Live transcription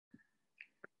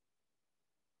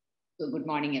So good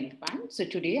morning, everyone. So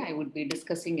today I would be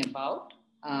discussing about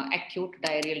acute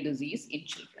diarrheal disease in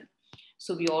children.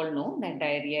 So we all know that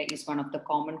diarrhea is one of the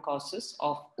common causes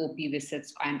of OP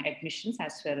visits and admissions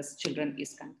as far as children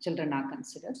are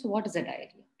considered. So what is a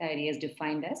diarrhea? Diarrhea is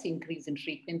defined as increase in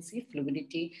frequency,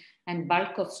 fluidity, and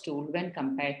bulk of stool when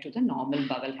compared to the normal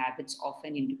bowel habits of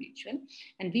an individual.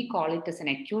 And we call it as an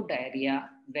acute diarrhea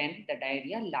when the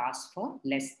diarrhea lasts for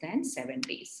less than 7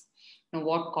 days. Now,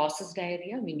 what causes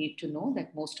diarrhea? We need to know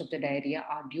that most of the diarrhea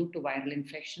are due to viral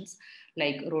infections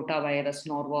like rotavirus,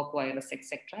 Norwalk virus,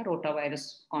 etc.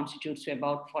 Rotavirus constitutes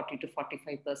about 40 to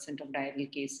 45% of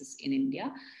diarrheal cases in India.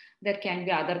 There can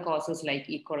be other causes like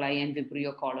E. coli and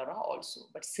Vibrio cholera also.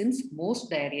 But since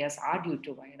most diarrheas are due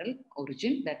to viral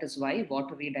origin, that is why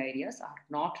watery diarrheas are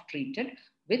not treated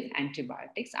with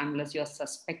antibiotics unless you are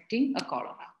suspecting a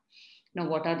cholera. Now,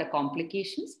 what are the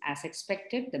complications? As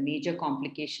expected, the major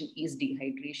complication is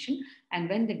dehydration. And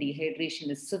when the dehydration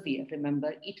is severe,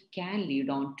 remember, it can lead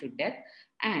on to death.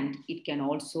 And it can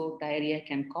also, diarrhea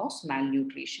can cause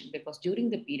malnutrition because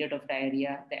during the period of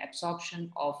diarrhea, the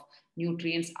absorption of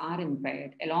nutrients are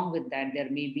impaired. Along with that, there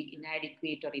may be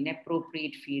inadequate or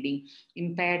inappropriate feeding,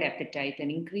 impaired appetite, and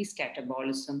increased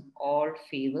catabolism all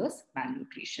favors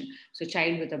malnutrition. So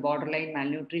child with a borderline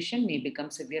malnutrition may become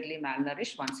severely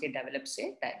malnourished once he develops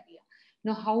a diarrhea.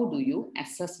 Now, how do you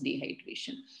assess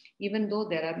dehydration? Even though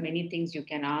there are many things you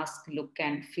can ask, look,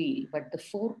 and feel, but the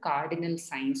 4 cardinal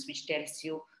signs which tells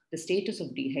you the status of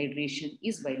dehydration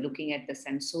is by looking at the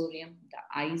sensorium,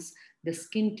 the eyes, the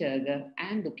skin turgor,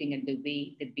 and looking at the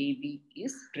way the baby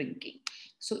is drinking.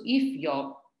 So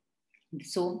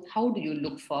how do you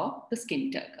look for the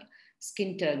skin turgor?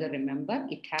 Skin turgor, remember,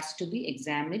 it has to be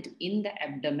examined in the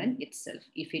abdomen itself.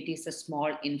 If it is a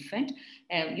small infant,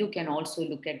 you can also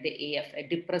look at the AF. A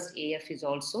depressed AF is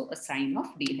also a sign of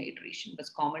dehydration. But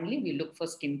commonly, we look for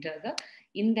skin turgor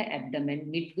in the abdomen,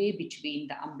 midway between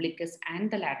the umbilicus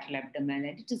and the lateral abdomen.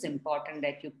 And it is important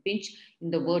that you pinch in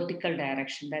the vertical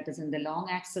direction, that is in the long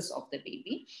axis of the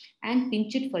baby, and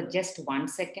pinch it for just 1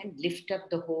 second. Lift up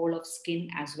the whole of skin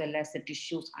as well as the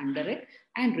tissues under it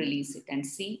and release it and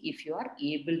see if you are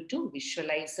able to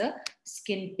visualize a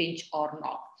skin pinch or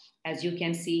not. As you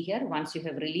can see here, once you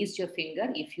have released your finger,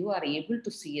 if you are able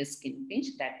to see a skin pinch,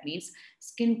 that means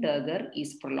skin turgor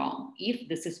is prolonged. If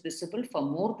this is visible for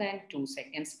more than 2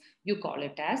 seconds, you call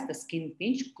it as the skin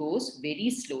pinch goes very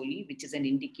slowly, which is an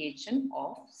indication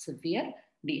of severe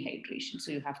dehydration.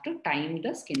 So you have to time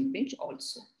the skin pinch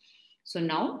also. So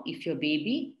now if your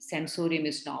baby sensorium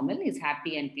is normal, is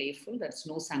happy and playful, there's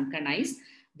no sunken eyes,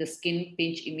 the skin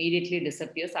pinch immediately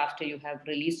disappears after you have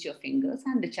released your fingers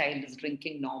and the child is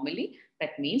drinking normally,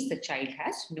 that means the child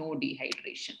has no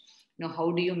dehydration. Now,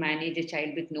 how do you manage a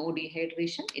child with no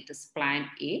dehydration? It is plan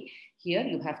A. Here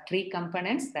you have 3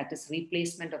 components, that is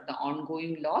replacement of the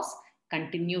ongoing loss,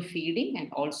 continue feeding,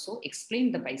 and also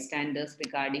explain the bystanders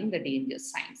regarding the danger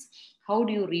signs. How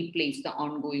do you replace the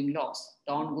ongoing loss?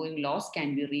 The ongoing loss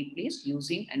can be replaced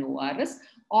using an ORS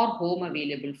or home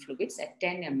available fluids at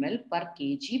 10 ml per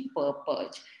kg per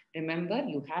purge. Remember,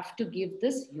 you have to give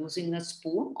this using a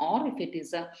spoon, or if it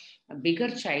is a bigger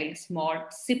child, small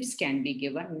sips can be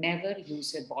given. Never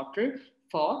use a bottle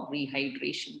for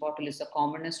rehydration. Bottle is the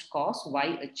commonest cause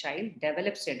why a child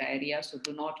develops a diarrhea, so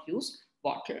do not use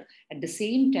bottle. At the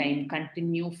same time,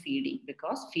 continue feeding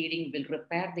because feeding will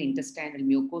repair the intestinal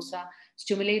mucosa,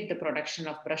 stimulate the production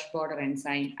of brush border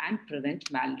enzyme, and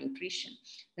prevent malnutrition.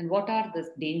 Then what are the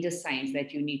danger signs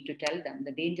that you need to tell them?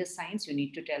 The danger signs you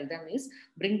need to tell them is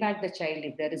bring back the child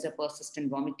if there is a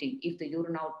persistent vomiting, if the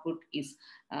urine output is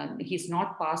he's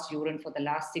not passed urine for the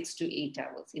last 6 to 8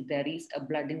 hours, if there is a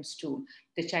blood in stool,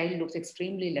 the child looks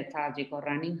extremely lethargic or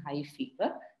running high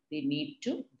fever, they need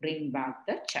to bring back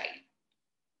the child.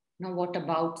 Now, what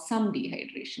about some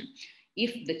dehydration?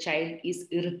 If the child is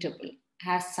irritable,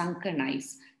 has sunken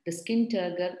eyes, the skin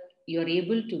turgor, you're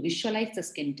able to visualize the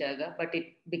skin turgor, but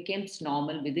it becomes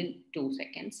normal within 2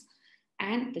 seconds.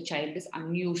 And the child is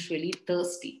unusually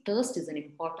thirsty. Thirst is an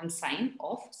important sign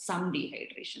of some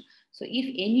dehydration. So if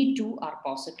any 2 are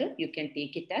positive, you can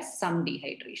take it as some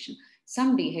dehydration.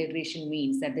 Some dehydration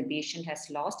means that the patient has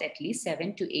lost at least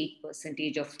 7 to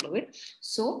 8% of fluid.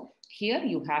 So here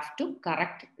you have to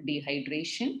correct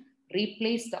dehydration,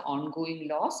 replace the ongoing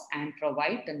loss, and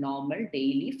provide the normal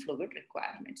daily fluid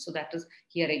requirement. So that is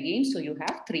here again. So you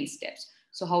have 3 steps.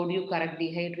 So how do you correct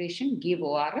dehydration? Give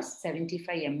ORS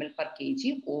 75 ml per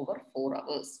kg over 4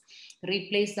 hours.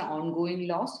 Replace the ongoing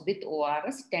loss with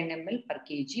ORS 10 ml per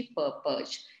kg per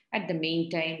purge. At the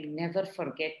meantime, never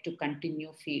forget to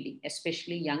continue feeding,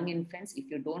 especially young infants. If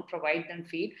you don't provide them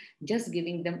feed, just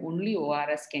giving them only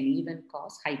ORS can even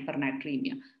cause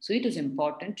hypernatremia. So it is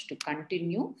important to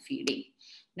continue feeding.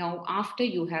 Now, after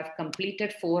you have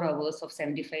completed 4 hours of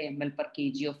 75 ml per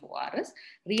kg of ORS,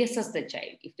 reassess the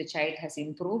child. If the child has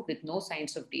improved with no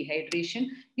signs of dehydration,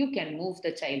 you can move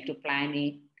the child to plan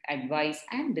A, advise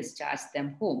and discharge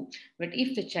them home. But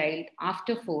if the child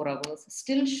after 4 hours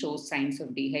still shows signs of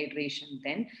dehydration,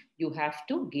 then you have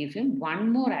to give him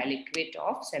one more aliquot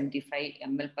of 75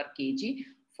 ml per kg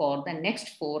for the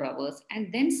next 4 hours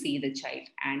and then see the child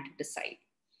and decide.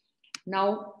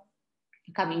 Now,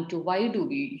 coming to why do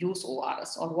we use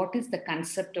ORS, or what is the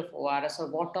concept of ORS, or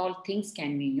what all things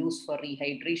can we use for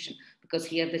rehydration, because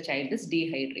here the child is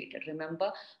dehydrated. Remember,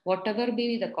 whatever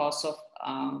be the cause of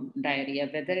diarrhea,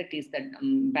 whether it is the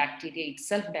bacteria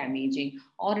itself damaging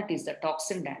or it is the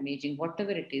toxin damaging,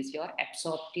 whatever it is, your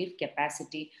absorptive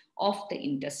capacity of the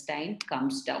intestine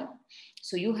comes down.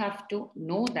 So you have to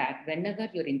know that whenever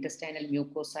your intestinal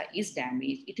mucosa is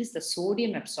damaged, it is the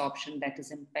sodium absorption that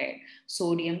is impaired.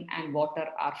 Sodium and water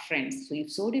are friends. So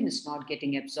if sodium is not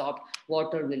getting absorbed,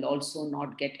 water will also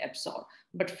not get absorbed.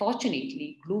 But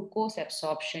fortunately, glucose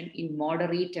absorption in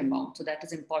moderate amount. So that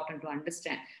is important to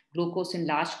understand. Glucose in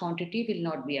large quantity will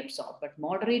not be absorbed, but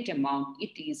moderate amount,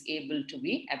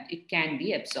 it can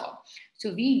be absorbed.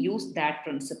 So we use that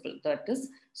principle, that is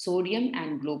sodium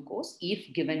and glucose,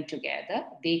 if given together,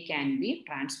 they can be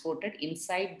transported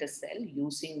inside the cell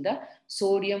using the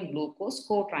sodium glucose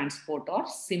co-transport or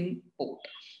SIM port.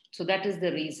 So that is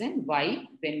the reason why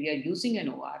when we are using an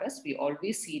ORS, we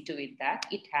always see to it that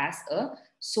it has a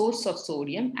source of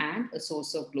sodium and a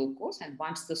source of glucose. And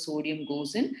once the sodium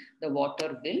goes in, the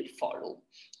water will follow.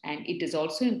 And it is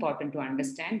also important to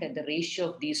understand that the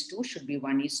ratio of these two should be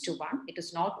 1:1. It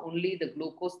is not only the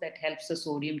glucose that helps the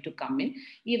sodium to come in,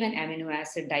 even amino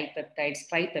acid, dipeptides,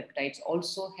 tripeptides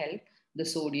also help the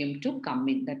sodium to come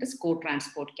in. That is,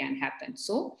 co-transport can happen.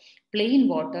 So plain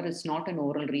water is not an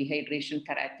oral rehydration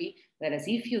therapy, whereas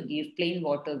if you give plain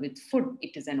water with food,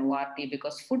 it is an ORT,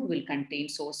 because food will contain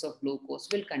source of glucose,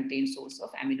 will contain source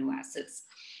of amino acids.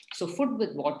 So food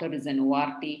with water is an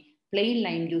ORT. Plain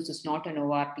lime juice is not an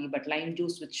ORT, but lime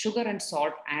juice with sugar and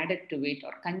salt added to it,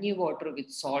 or kanji water with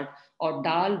salt, or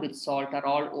dal with salt are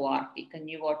all ORT.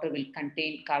 Kanji water will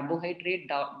contain carbohydrate,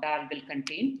 dal will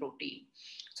contain protein.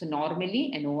 So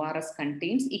normally an ORS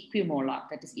contains equimolar,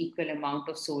 that is equal amount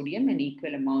of sodium and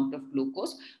equal amount of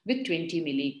glucose with 20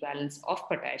 milliequivalents of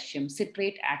potassium.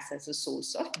 Citrate acts as a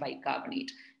source of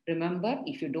bicarbonate. Remember,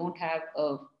 if you don't have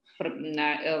a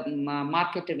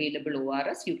market available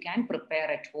ORS, you can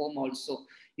prepare at home also.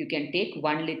 You can take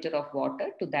 1 liter of water,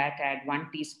 to that add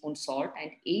 1 teaspoon salt and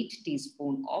 8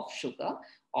 teaspoons of sugar,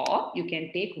 or you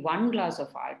can take 1 glass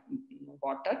of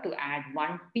water to add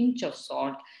 1 pinch of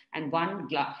salt and 1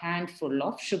 handful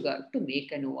of sugar to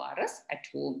make an ORS at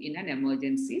home in an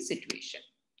emergency situation.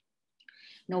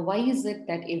 Now, why is it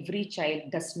that every child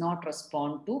does not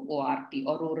respond to ORT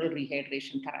or oral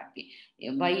rehydration therapy?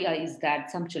 Why is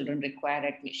that some children require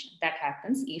admission? That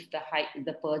happens if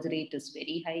the purge rate is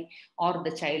very high, or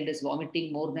the child is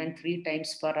vomiting more than 3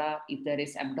 times per hour, if there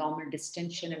is abdominal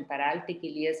distension and paralytic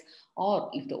ileus, or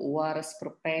if the ORS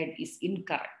prepared is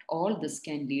incorrect. All this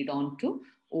can lead on to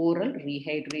oral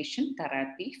rehydration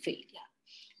therapy failure.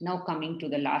 Now coming to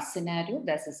the last scenario,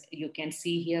 this is, you can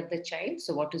see here the child.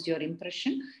 So what is your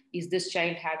impression? Is this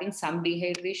child having some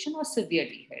dehydration or severe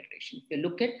dehydration? If you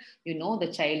look at, you know,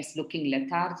 the child's looking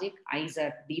lethargic, eyes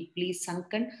are deeply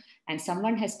sunken, and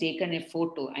someone has taken a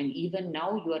photo, and even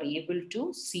now you are able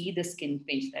to see the skin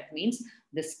pinch. That means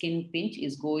the skin pinch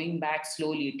is going back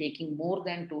slowly, taking more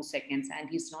than 2 seconds, and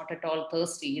he's not at all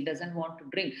thirsty. He doesn't want to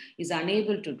drink. He's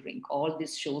unable to drink. All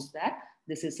this shows that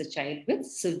this is a child with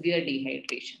severe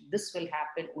dehydration. This will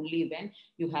happen only when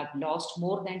you have lost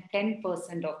more than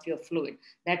 10% of your fluid.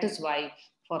 That is why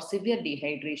for severe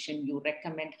dehydration, you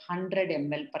recommend 100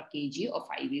 ml per kg of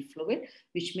IV fluid,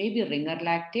 which may be ringer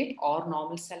lactate or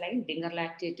normal saline. Ringer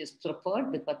lactate is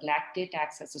preferred because lactate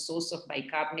acts as a source of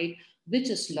bicarbonate, which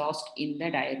is lost in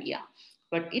the diarrhea.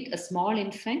 But a small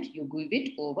infant, you give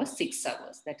it over 6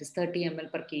 hours. That is 30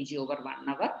 ml per kg over 1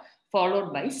 hour,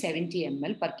 followed by 70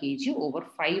 ml per kg over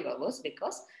 5 hours,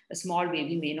 because a small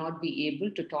baby may not be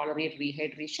able to tolerate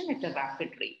rehydration at a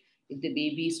rapid rate. If the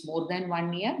baby is more than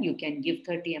 1 year, you can give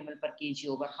 30 ml per kg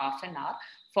over half an hour,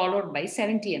 followed by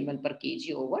 70 ml per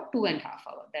kg over 2.5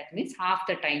 hours. That means half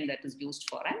the time that is used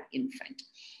for an infant.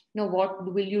 Now,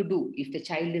 what will you do if the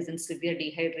child is in severe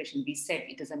dehydration? We said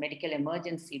it is a medical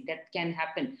emergency that can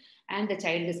happen, and the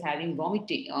child is having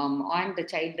vomiting, and the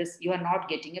child is, you are not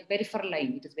getting a peripheral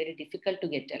line. It is very difficult to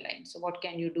get a line. So, what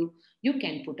can you do? You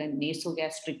can put a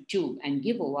nasogastric tube and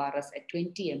give ORS at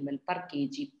 20 ml per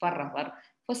kg per hour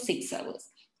for 6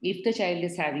 hours. If the child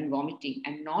is having vomiting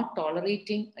and not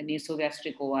tolerating a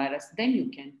nasogastric ORS, then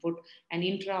you can put an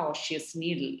intraosseous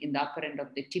needle in the upper end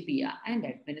of the tibia and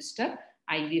administer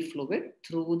IV fluid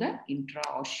through the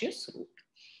intraosseous route.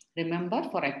 Remember,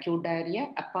 for acute diarrhea,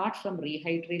 apart from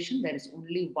rehydration, there is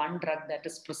only one drug that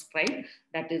is prescribed,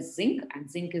 that is zinc, and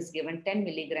zinc is given 10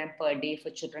 milligram per day for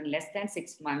children less than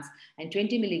 6 months and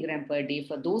 20 milligram per day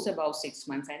for those above 6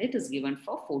 months, and it is given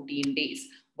for 14 days.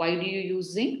 Why do you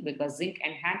use zinc? Because zinc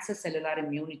enhances cellular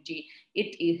immunity.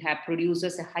 It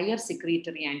produces a higher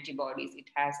secretory antibodies. It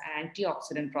has an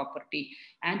antioxidant property,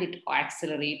 and it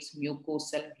accelerates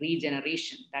mucosal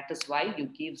regeneration. That is why you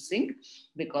give zinc,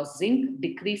 because zinc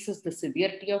decreases the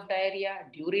severity of diarrhea,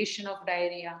 duration of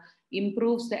diarrhea,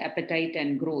 improves the appetite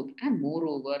and growth, and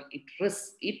moreover,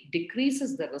 it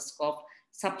decreases the risk of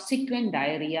subsequent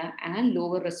diarrhea and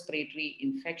lower respiratory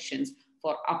infections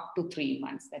for up to 3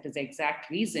 months. That is the exact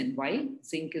reason why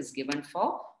zinc is given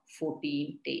for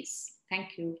 14 days.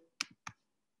 Thank you.